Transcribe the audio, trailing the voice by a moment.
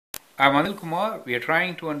I'm Anil Kumar. We are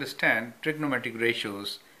trying to understand trigonometric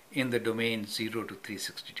ratios in the domain 0 to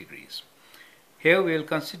 360 degrees. Here we will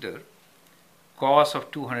consider cos of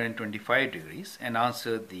 225 degrees and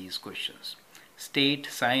answer these questions. State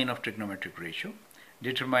sign of trigonometric ratio,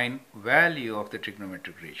 determine value of the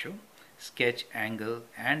trigonometric ratio, sketch angle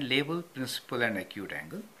and label principal and acute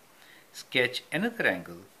angle, sketch another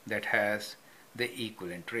angle that has the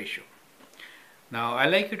equivalent ratio. Now,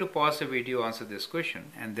 I'd like you to pause the video, answer this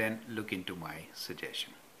question, and then look into my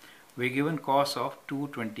suggestion. We're given cos of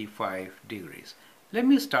 225 degrees. Let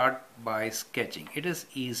me start by sketching. It is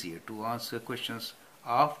easier to answer questions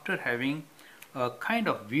after having a kind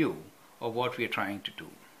of view of what we are trying to do.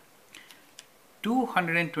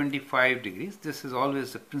 225 degrees, this is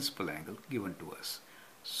always the principal angle given to us.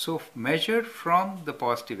 So, measured from the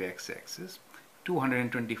positive x-axis,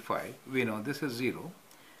 225, we know this is 0.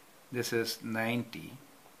 This is 90,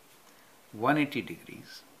 180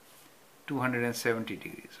 degrees, 270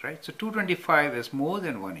 degrees, right? So 225 is more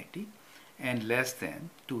than 180 and less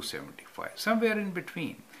than 275, somewhere in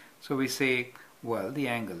between. So we say, well, the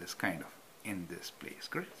angle is kind of in this place,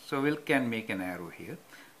 correct? So we can make an arrow here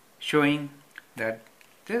showing that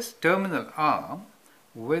this terminal arm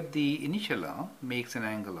with the initial arm makes an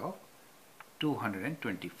angle of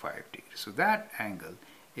 225 degrees. So that angle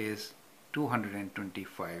is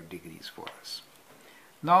 225 degrees for us.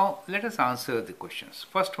 Now let us answer the questions.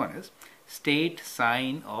 First one is state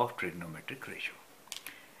sign of trigonometric ratio.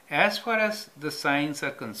 As far as the signs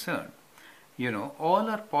are concerned, all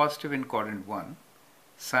are positive in quadrant 1,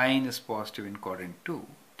 sine is positive in quadrant 2,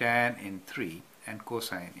 tan in 3, and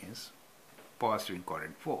cosine is positive in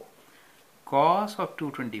quadrant 4. Cos of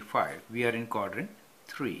 225, we are in quadrant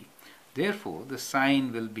 3. Therefore, the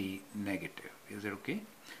sign will be negative. Is it okay?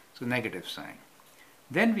 So negative sign.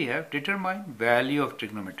 Then we have determine value of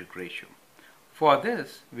trigonometric ratio. For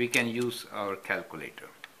this, we can use our calculator.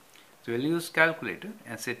 So we'll use calculator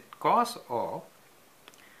and say cos of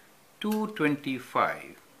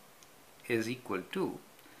 225 is equal to,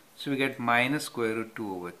 so we get minus square root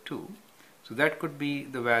 2 over 2. So that could be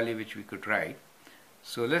the value which we could write.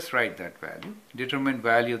 So let's write that value. Determine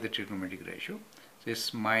value of the trigonometric ratio. So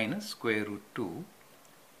it's minus square root 2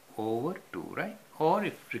 over 2, right? Or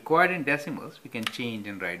if required in decimals, we can change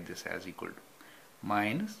and write this as equal to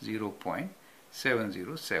minus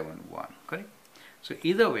 0.7071, correct? So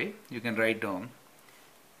either way, you can write down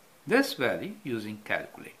this value using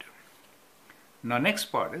calculator. Now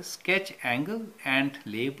next part is sketch angle and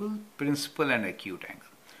label principal and acute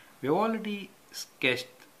angle. We have already sketched,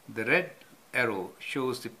 the red arrow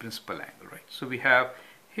shows the principal angle, right? So we have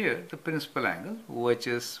here the principal angle, which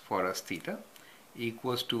is for us theta,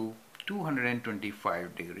 equals to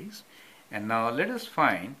 225 degrees. And now let us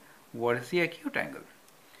find what is the acute angle.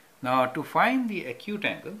 Now to find the acute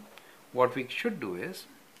angle, what we should do is,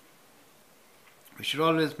 we should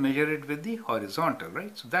always measure it with the horizontal,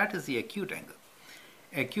 right? So that is the acute angle.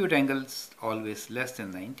 Acute angle is always less than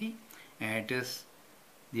 90, and it is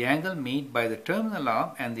the angle made by the terminal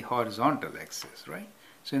arm and the horizontal axis, right?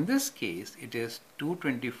 So in this case, it is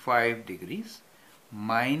 225 degrees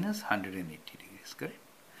minus 180 degrees, correct?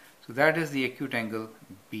 So that is the acute angle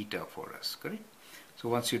beta for us, correct? So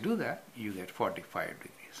once you do that, you get 45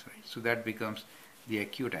 degrees, right? So that becomes the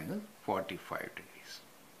acute angle 45 degrees,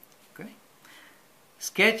 okay?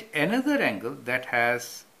 Sketch another angle that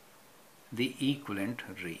has the equivalent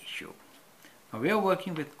ratio. Now we are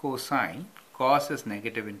working with cosine. Cos is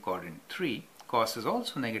negative in quadrant 3. Cos is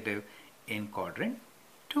also negative in quadrant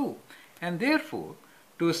 2. And therefore,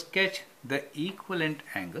 to sketch the equivalent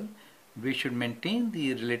angle, we should maintain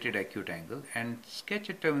the related acute angle and sketch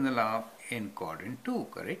a terminal arm in quadrant 2,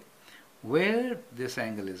 correct? Where this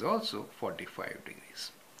angle is also 45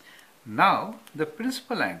 degrees. Now, the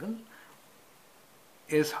principal angle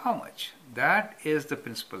is how much? That is the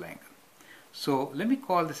principal angle. So, let me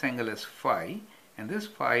call this angle as phi, and this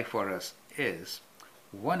phi for us is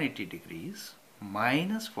 180 degrees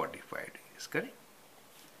minus 45 degrees, correct?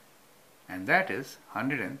 And that is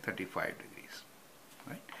 135 degrees,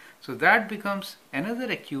 right? So that becomes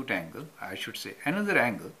another acute angle, I should say another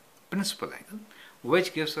angle, principal angle,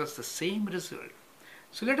 which gives us the same result.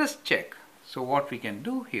 So let us check. So what we can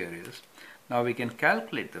do here is, now we can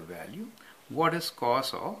calculate the value. What is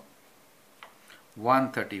cos of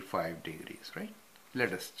 135 degrees, right?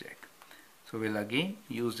 Let us check. So we'll again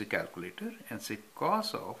use the calculator and say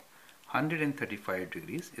cos of 135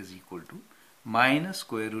 degrees is equal to minus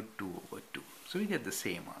square root 2 over 2. So we get the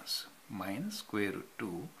same answer, minus square root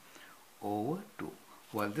 2 over 2.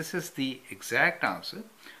 Well, this is the exact answer,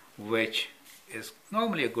 which is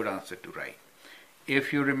normally a good answer to write.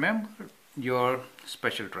 If you remember your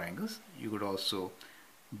special triangles, you could also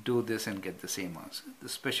do this and get the same answer. The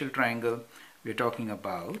special triangle we're talking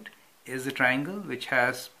about is the triangle which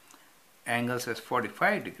has angles as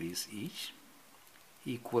 45 degrees each,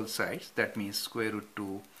 equal sides, that means square root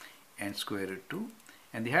 2 and square root 2,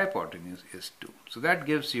 and the hypotenuse is 2. So that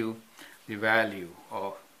gives you the value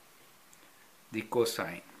of the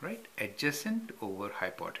cosine, right? Adjacent over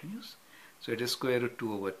hypotenuse. So it is square root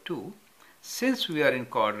 2 over 2. Since we are in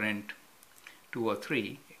quadrant 2 or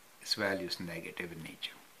 3, its value is negative in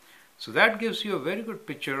nature. So that gives you a very good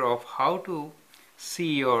picture of how to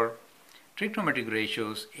see your trigonometric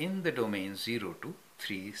ratios in the domain 0 to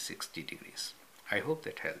 360 degrees. I hope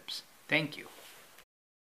that helps. Thank you.